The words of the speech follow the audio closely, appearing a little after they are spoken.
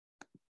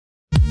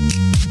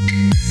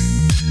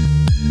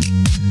Hey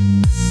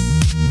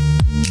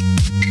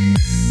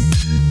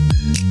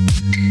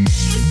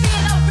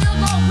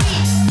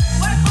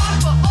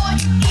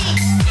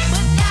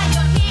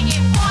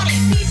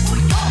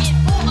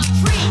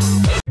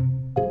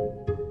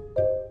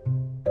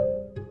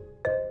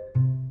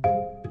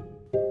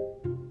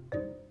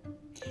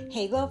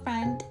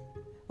girlfriend,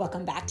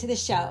 welcome back to the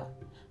show.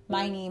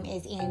 My name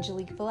is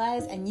Angelique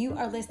Velez and you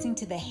are listening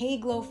to the Hey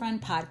Glow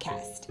Friend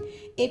podcast.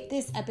 If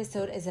this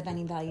episode is of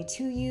any value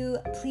to you,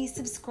 please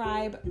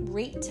subscribe,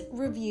 rate,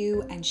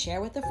 review, and share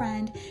with a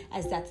friend,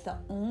 as that's the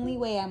only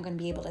way I'm going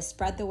to be able to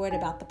spread the word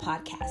about the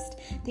podcast.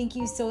 Thank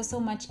you so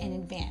much in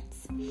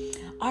advance.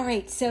 All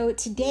right, so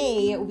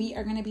today we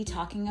are going to be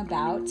talking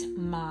about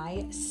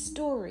my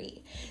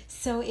story.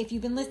 So if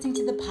you've been listening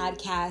to the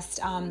podcast,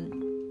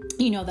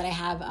 you know that I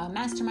have a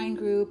mastermind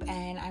group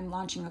and I'm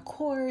launching a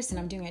course and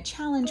I'm doing a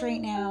challenge right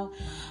now.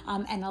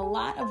 And a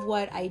lot of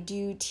what I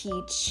do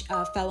teach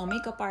fellow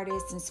makeup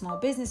artists and small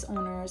business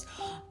owners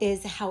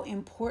is how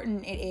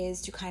important it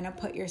is to kind of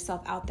put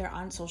yourself out there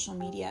on social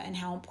media and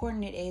how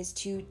important it is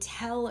to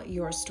tell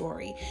your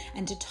story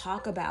and to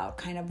talk about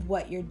kind of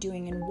what you're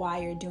doing and why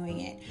you're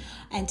doing it.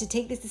 And to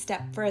take this a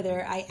step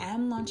further, I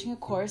am launching a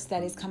course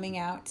that is coming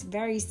out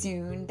very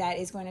soon that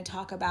is going to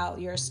talk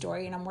about your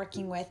story. And I'm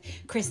working with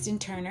Kristen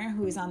Turner,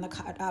 who was on the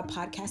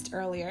podcast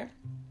earlier.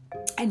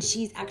 And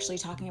she's actually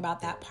talking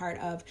about that part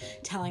of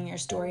telling your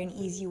story and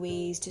easy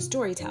ways to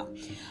storytell.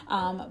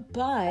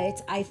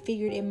 But I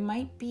figured it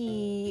might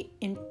be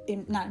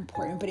not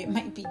important, but it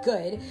might be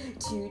good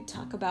to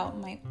talk about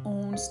my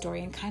own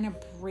story and kind of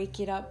break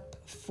it up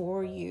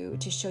for you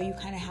to show you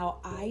kind of how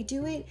I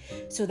do it,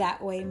 so that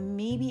way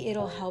maybe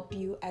it'll help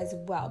you as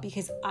well,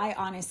 because I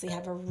honestly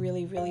have a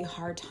really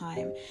hard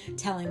time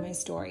telling my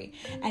story.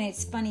 And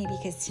it's funny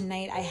because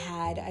tonight I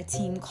had a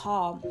team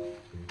call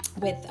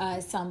with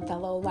some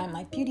fellow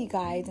Limelight Beauty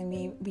guides,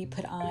 and we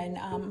put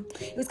on,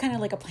 it was kind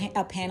of like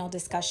a panel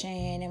discussion,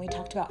 and we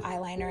talked about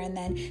eyeliner, and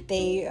then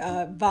they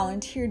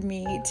volunteered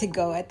me to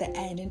go at the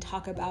end and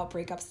talk about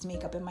breakups to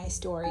makeup in my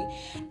story.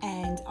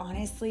 And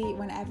honestly,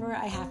 whenever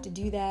I have to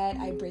do that,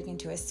 I break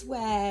into a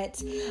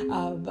sweat,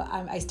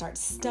 I start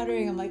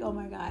stuttering, I'm like, oh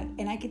my God,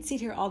 and I could sit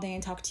here all day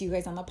and talk to you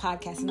guys on the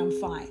podcast and I'm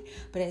fine.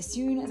 But as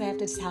soon as I have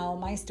to tell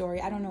my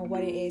story, I don't know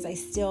what it is, I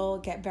still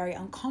get very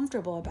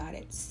uncomfortable about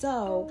it.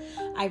 So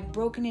I've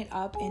broken it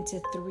up into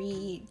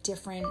 3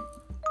 different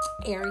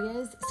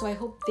areas. So I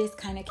hope this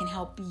kind of can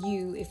help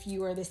you if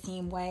you are the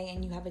same way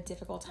and you have a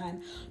difficult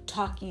time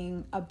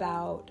talking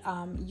about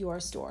your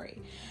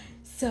story.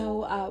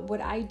 So what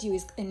I do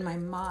is, in my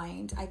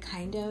mind, I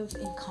kind of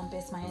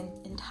encompass my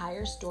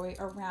entire story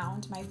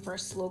around my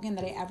first slogan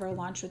that I ever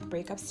launched with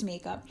Breakups to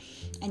Makeup.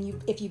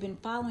 And if you've been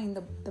following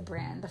the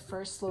brand, the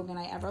first slogan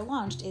I ever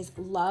launched is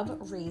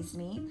 "Love Raised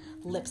Me,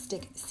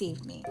 Lipstick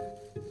Saved Me."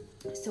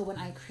 So when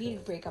I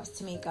created Breakups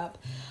to Makeup,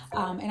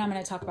 and I'm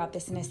going to talk about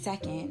this in a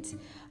second,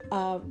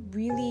 a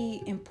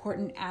really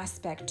important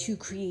aspect to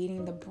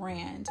creating the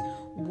brand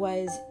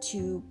was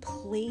to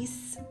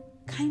place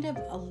kind of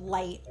a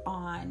light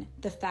on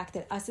the fact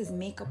that us as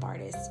makeup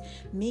artists,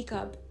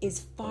 makeup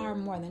is far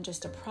more than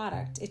just a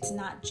product. It's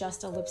not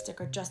just a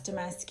lipstick or just a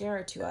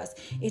mascara to us.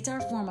 It's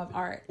our form of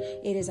art.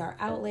 It is our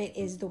outlet,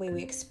 it is the way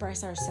we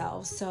express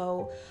ourselves.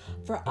 So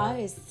for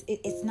us,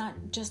 it's not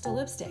just a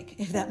lipstick,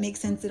 if that makes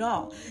sense at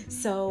all.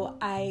 So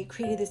I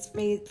created this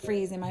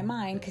phrase in my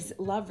mind because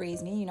love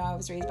raised me. You know, I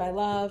was raised by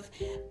love,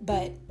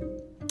 but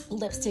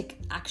lipstick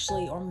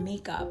actually, or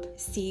makeup,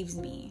 saves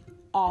me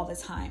all the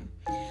time.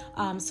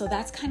 So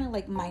that's kind of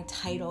like my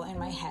title in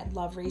my head,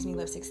 Love Raised Me,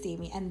 Lipstick Saved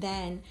Me. And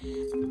then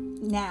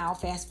now,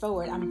 fast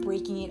forward, I'm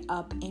breaking it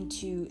up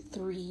into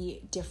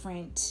 3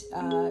 different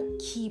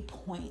key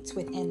points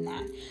within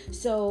that.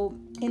 So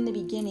in the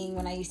beginning,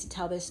 when I used to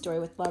tell this story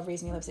with Love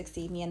Raised Me, Lipstick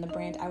Saved Me and the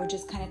brand, I would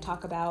just kind of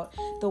talk about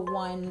the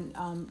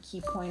one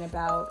key point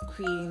about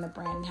creating the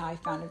brand and how I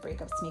founded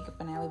Breakups to Makeup,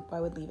 and I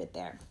would leave it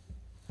there.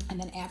 And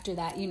then after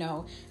that, you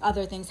know,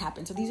 other things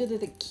happen. So these are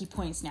the key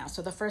points now.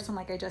 So the first one,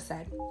 like I just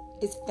said,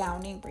 is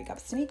founding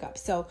Breakups to Makeup.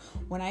 So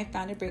when I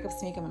founded Breakups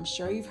to Makeup, I'm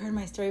sure you've heard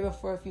my story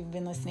before if you've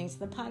been listening to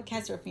the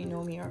podcast or if you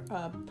know me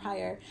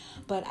prior,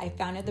 but I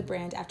founded the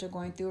brand after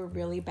going through a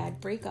really bad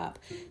breakup.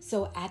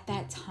 So at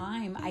that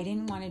time, I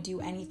didn't want to do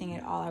anything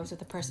at all. I was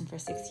with a person for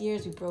 6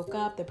 years. We broke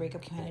up. The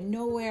breakup came out of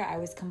nowhere. I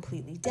was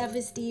completely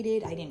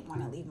devastated. I didn't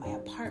want to leave my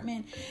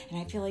apartment. And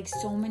I feel like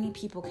so many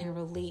people can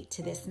relate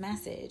to this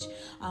message.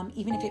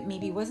 Even if it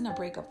maybe wasn't a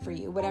breakup for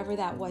you, whatever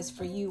that was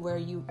for you, where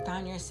you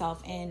found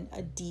yourself in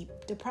a deep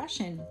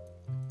depression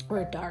or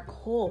a dark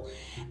hole.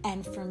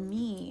 And for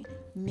me,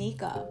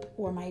 makeup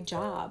or my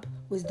job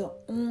was the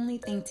only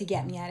thing to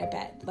get me out of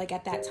bed. Like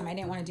at that time, I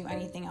didn't want to do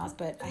anything else,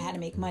 but I had to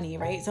make money,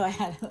 right? So I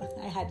had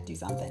to do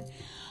something.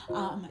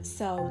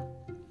 So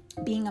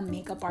being a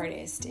makeup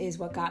artist is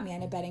what got me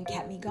out of bed and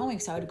kept me going.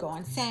 So I would go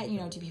on set,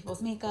 do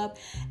people's makeup,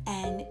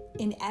 and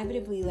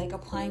inevitably like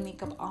applying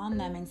makeup on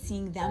them and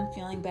seeing them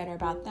feeling better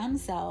about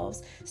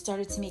themselves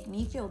started to make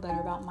me feel better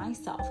about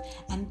myself.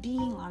 And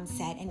being on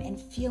set and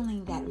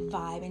feeling that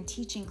vibe and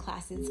teaching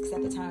classes, because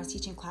at the time I was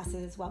teaching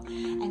classes as well,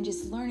 and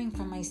just learning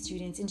from my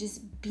students and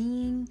just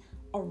being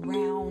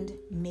around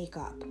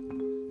makeup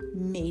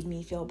made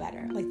me feel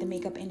better, like the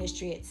makeup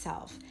industry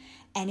itself.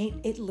 And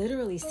it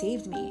literally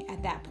saved me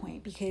at that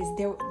point, because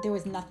there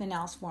was nothing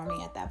else for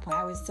me at that point.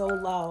 I was so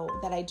low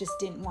that I just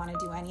didn't want to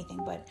do anything,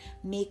 but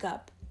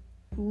makeup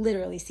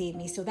literally saved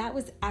me. So that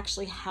was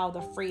actually how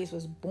the phrase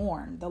was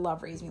born, the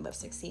Love Raised Me,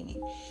 Lipstick Saved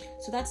Me.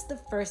 So that's the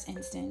first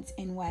instance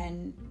in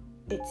when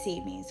it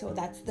saved me. So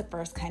that's the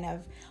first kind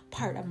of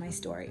part of my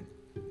story.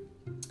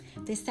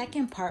 The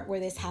second part where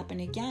this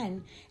happened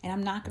again, and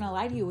I'm not going to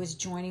lie to you, was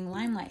joining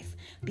Lime Life,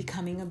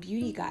 becoming a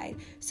beauty guide.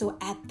 So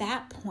at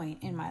that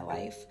point in my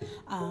life,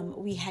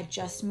 we had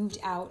just moved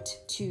out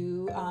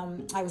to,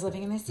 I was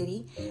living in the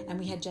city, and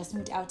we had just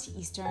moved out to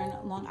Eastern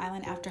Long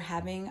Island after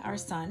having our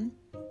son.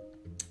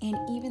 And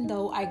even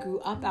though I grew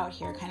up out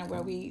here, kind of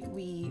where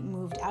we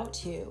moved out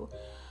to,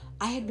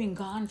 I had been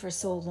gone for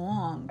so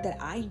long that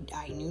I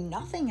knew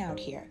nothing out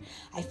here.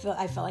 I felt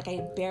like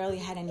I barely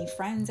had any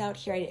friends out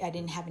here. I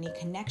didn't have any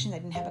connections. I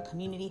didn't have a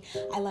community.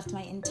 I left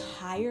my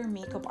entire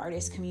makeup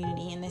artist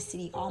community in the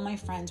city. All my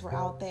friends were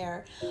out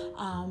there.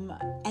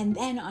 And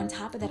then on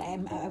top of that,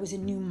 I was a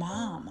new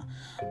mom.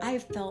 I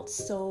felt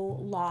so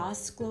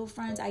lost, Glow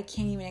Friends. I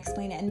can't even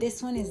explain it. And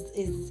this one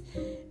is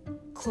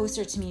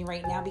closer to me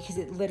right now because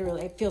it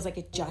feels like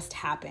it just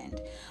happened.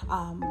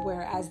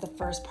 Whereas the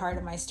first part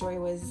of my story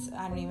was,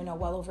 I don't even know,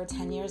 well over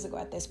 10 years ago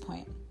at this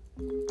point.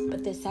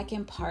 But the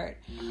second part,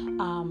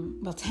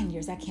 10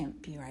 years, that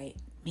can't be right.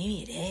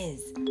 Maybe it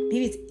is.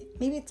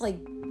 Maybe it's like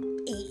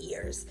 8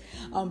 years.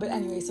 But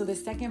anyway, so the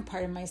second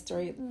part of my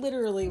story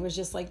literally was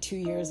just like 2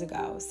 years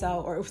ago.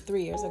 Or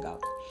 3 years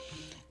ago.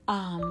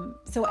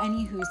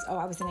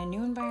 I was in a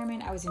new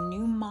environment. I was a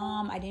new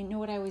mom. I didn't know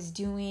what I was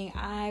doing.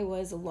 I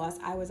was lost.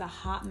 I was a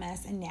hot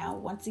mess. And now,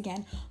 once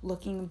again,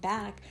 looking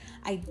back,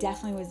 I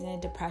definitely was in a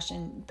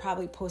depression,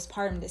 probably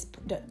postpartum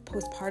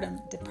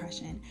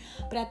depression.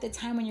 But at the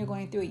time when you're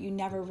going through it, you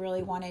never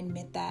really want to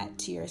admit that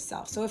to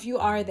yourself. So if you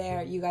are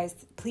there, you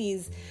guys,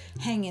 please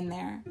hang in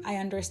there. I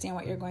understand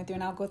what you're going through,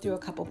 and I'll go through a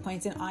couple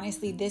points. And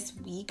honestly, this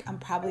week, I'm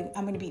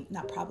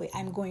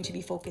going to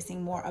be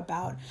focusing more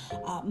about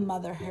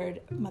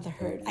motherhood.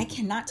 I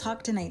cannot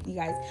talk tonight, you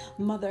guys.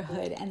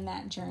 Motherhood and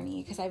that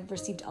journey, because I've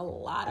received a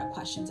lot of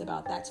questions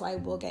about that, so I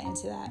will get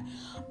into that.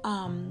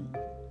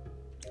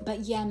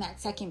 But yeah, in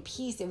that second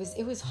piece, it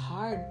was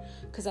hard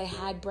because I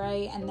had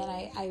Bray, and then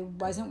I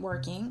wasn't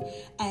working,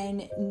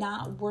 and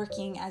not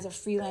working as a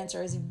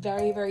freelancer is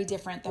very, very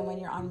different than when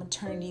you're on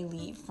maternity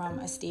leave from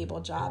a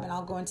stable job. And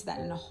I'll go into that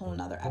in a whole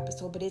nother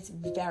episode, but it's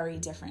very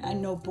different. I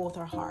know both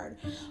are hard,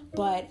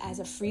 but as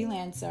a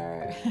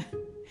freelancer,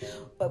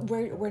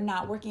 we're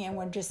not working and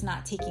we're just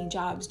not taking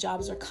jobs.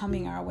 Jobs are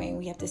coming our way and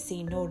we have to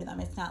say no to them.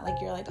 It's not like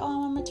you're like, oh,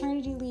 I'm on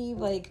maternity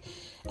leave,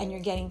 and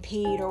you're getting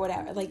paid or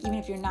whatever. Like, even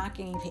if you're not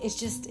getting paid,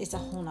 it's a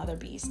whole nother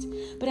beast.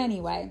 But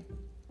anyway,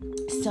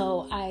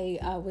 so I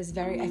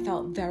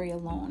felt very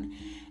alone.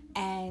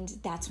 And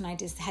that's when I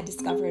just had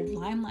discovered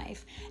Lime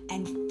Life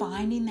and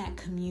finding that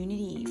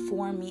community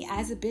for me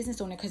as a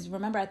business owner. Because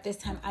remember, at this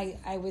time,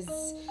 I was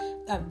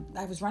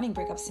running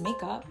Breakups to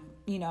Makeup.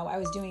 I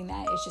was doing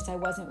that. It's just I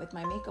wasn't with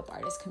my makeup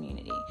artist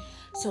community.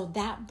 So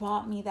that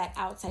brought me that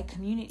outside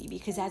community,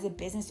 because as a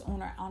business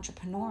owner,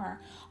 entrepreneur,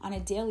 on a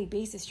daily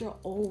basis, you're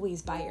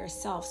always by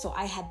yourself. So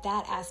I had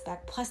that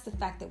aspect, plus the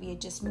fact that we had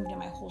just moved and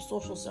my whole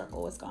social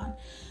circle was gone.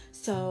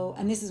 So,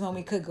 and this is when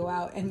we could go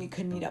out and we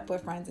could meet up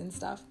with friends and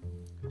stuff.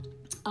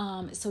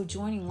 So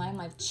joining Lime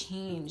Life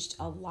changed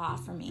a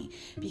lot for me,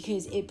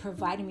 because it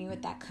provided me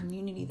with that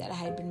community that I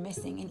had been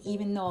missing. And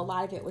even though a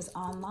lot of it was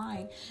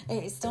online,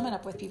 it still met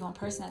up with people in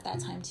person at that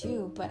time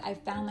too. But I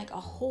found like a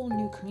whole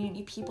new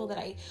community, people that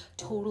I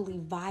totally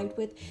vibed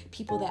with,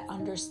 people that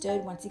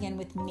understood, once again,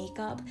 with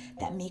makeup,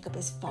 that makeup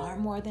is far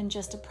more than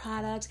just a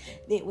product.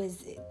 It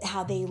was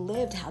how they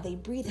lived, how they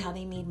breathed, how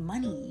they made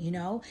money,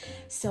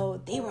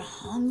 So they were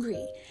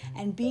hungry,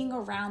 and being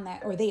around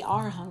that, or they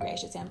are hungry, I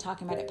should say. I'm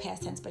talking about it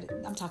past tense, but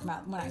I'm talking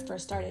about when I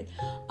first started.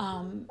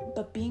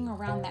 But being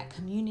around that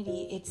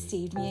community, it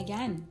saved me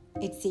again.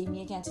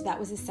 So that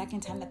was the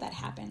second time that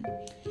happened.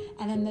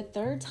 And then the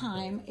third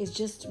time is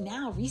just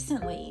now,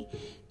 recently,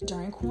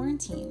 during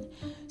quarantine.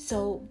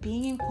 So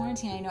being in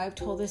quarantine, I know I've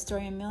told this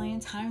story a million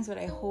times, but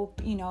I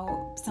hope,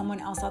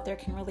 someone else out there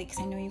can relate,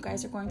 because I know you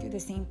guys are going through the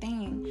same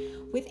thing.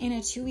 Within a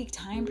 2-week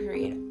time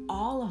period,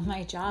 all of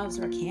my jobs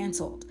were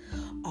canceled.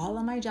 All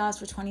of my jobs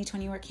for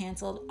 2020 were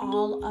canceled.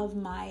 All of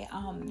my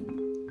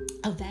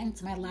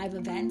events, my live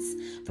events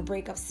for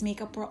Breakups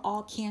Makeup were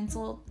all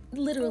canceled.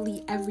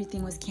 Literally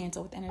everything was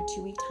canceled within a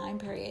 2-week time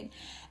period.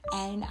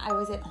 And I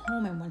was at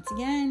home, and once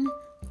again,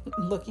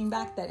 looking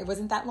back, that it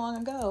wasn't that long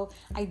ago,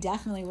 I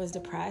definitely was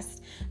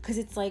depressed, because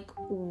it's like,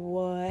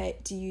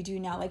 what do you do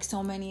now? Like,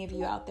 so many of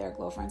you out there,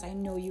 Glow Friends, I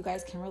know you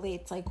guys can relate.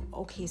 It's like,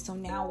 okay, so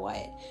now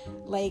what?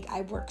 Like,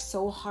 I worked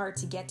so hard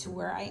to get to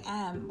where I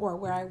am, or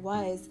where I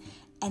was,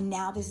 and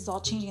now this is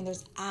all changing.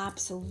 There's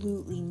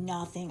absolutely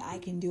nothing I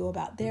can do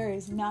about it. There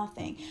is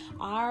nothing.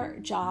 Our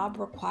job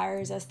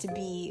requires us to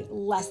be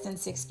less than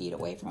 6 feet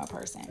away from a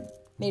person.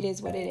 It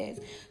is what it is.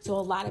 So a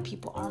lot of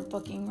people aren't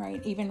booking,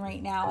 right? Even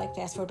right now, like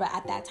fast forward, but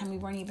at that time we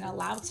weren't even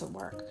allowed to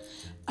work.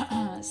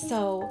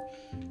 So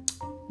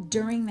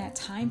during that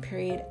time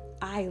period,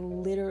 I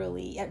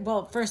literally,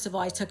 well, first of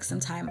all, I took some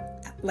time,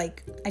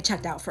 like I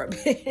checked out for a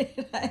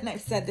bit. And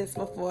I've said this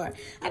before,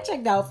 I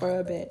checked out for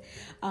a bit.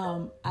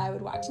 I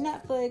would watch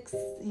Netflix,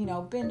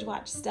 binge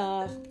watch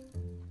stuff.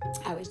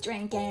 I was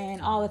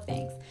drinking, all the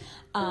things.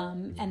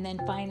 And then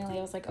finally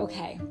I was like,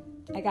 okay,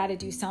 I got to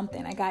do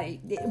something.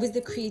 It was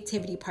the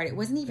creativity part. It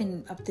wasn't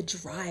even of the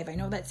drive. I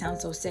know that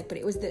sounds so sick, but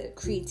it was the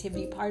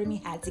creativity part of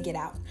me had to get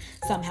out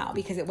somehow,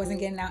 because it wasn't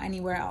getting out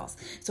anywhere else.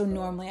 So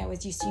normally I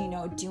was used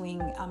to,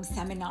 doing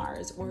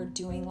seminars or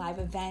doing live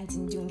events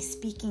and doing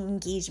speaking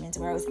engagements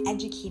where I was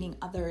educating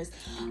others,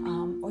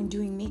 or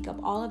doing makeup.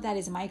 All of that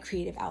is my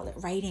creative outlet,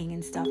 writing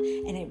and stuff.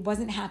 And it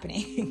wasn't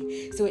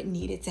happening. So it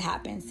needed to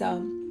happen.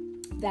 So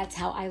that's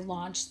how I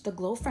launched the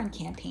Glow Friend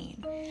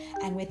campaign.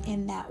 And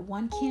within that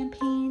one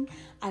campaign,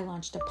 I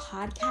launched a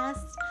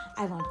podcast,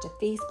 I launched a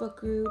Facebook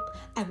group,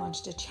 I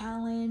launched a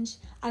challenge,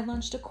 I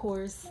launched a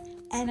course,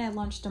 and I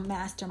launched a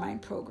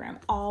mastermind program,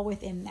 all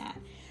within that.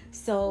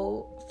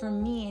 So for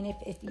me, and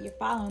if you're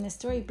following the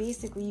story,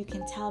 basically you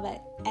can tell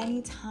that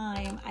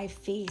anytime I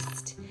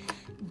faced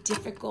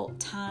difficult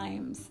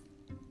times,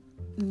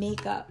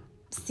 makeup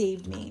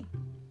saved me.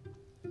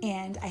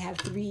 And I have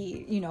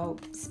 3,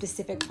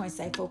 specific points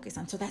that I focus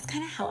on. So that's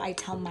kind of how I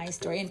tell my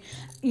story.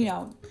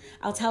 And,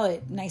 I'll tell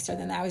it nicer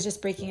than that. I was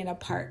just breaking it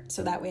apart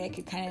so that way I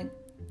could kind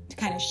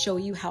of show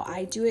you how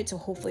I do it. So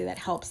hopefully that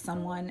helps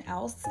someone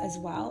else as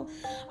well.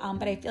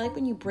 But I feel like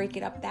when you break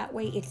it up that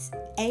way, it's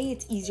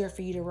easier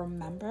for you to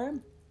remember.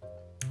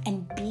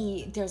 And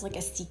B, there's like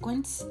a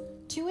sequence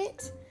to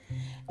it.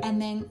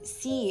 And then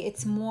C,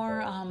 it's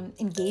more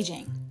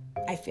engaging,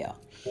 I feel.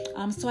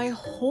 So I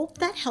hope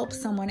that helps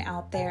someone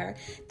out there.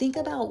 Think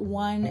about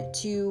 1,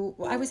 2,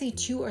 I would say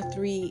 2 or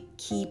 3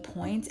 key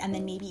points, and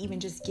then maybe even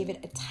just give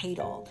it a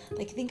title.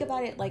 Like, think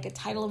about it like a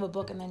title of a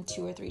book and then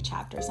 2 or 3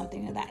 chapters,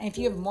 something like that. And if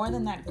you have more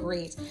than that,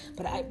 great.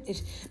 But I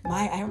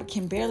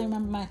can barely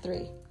remember my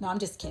 3. No, I'm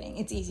just kidding.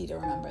 It's easy to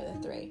remember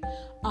the 3.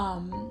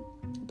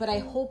 But I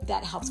hope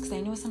that helps, because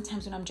I know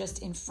sometimes when I'm just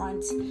in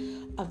front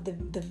of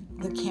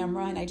the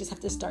camera and I just have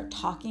to start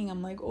talking,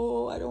 I'm like,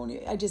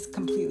 I just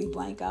completely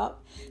blank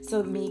up.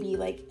 So maybe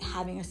like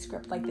having a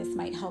script like this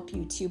might help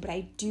you too. But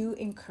I do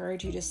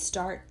encourage you to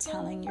start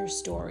telling your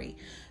story.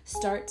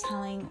 Start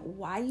telling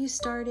why you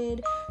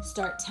started.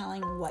 Start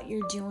telling what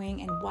you're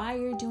doing and why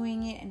you're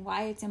doing it and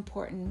why it's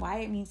important, why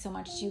it means so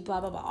much to you,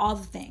 blah, blah, blah, all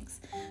the things.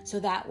 So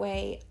that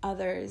way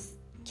others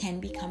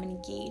can become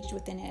engaged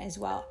within it as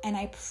well. And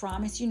I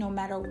promise you, no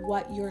matter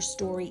what your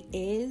story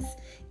is,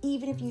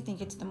 even if you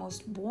think it's the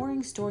most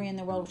boring story in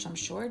the world, which I'm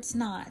sure it's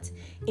not,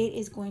 it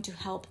is going to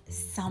help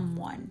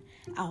someone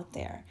out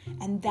there.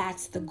 And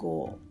that's the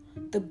goal.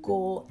 The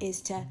goal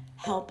is to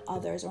help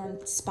others or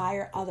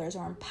inspire others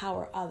or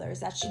empower others.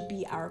 That should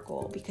be our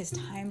goal, because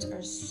times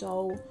are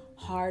so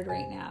hard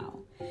right now.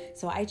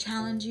 So I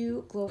challenge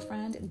you, Glow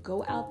Friend,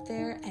 go out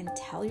there and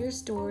tell your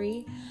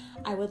story.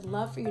 I would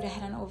love for you to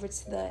head on over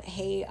to the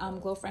Hey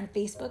Glow Friend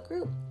Facebook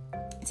group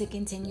to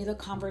continue the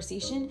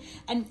conversation,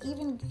 and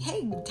even,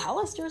 hey, tell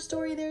us your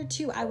story there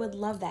too. I would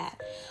love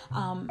that.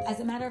 As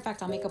a matter of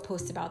fact, I'll make a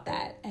post about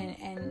that,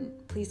 and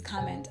please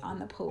comment on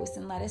the post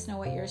and let us know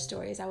what your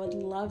story is. I would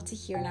love to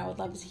hear, and I would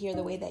love to hear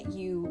the way that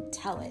you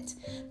tell it.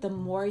 The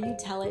more you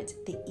tell it,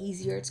 the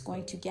easier it's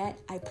going to get.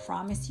 I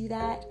promise you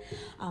that,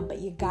 but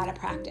you gotta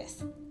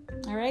practice.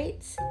 All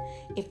right.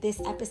 If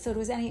this episode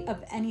was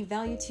of any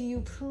value to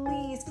you,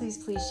 please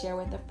share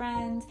with a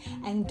friend.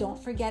 And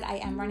don't forget, I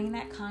am running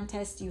that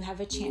contest. You have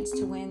a chance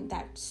to win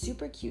that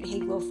super cute Hey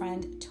Glow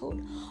Friend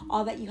tote.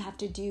 All that you have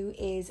to do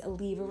is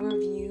leave a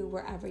review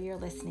wherever you're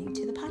listening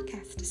to the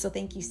podcast. So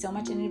thank you so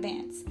much in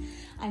advance.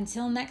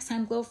 Until next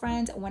time, Glow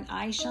Friends, when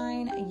I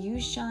shine,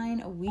 you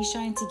shine, we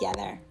shine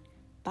together.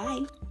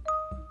 Bye.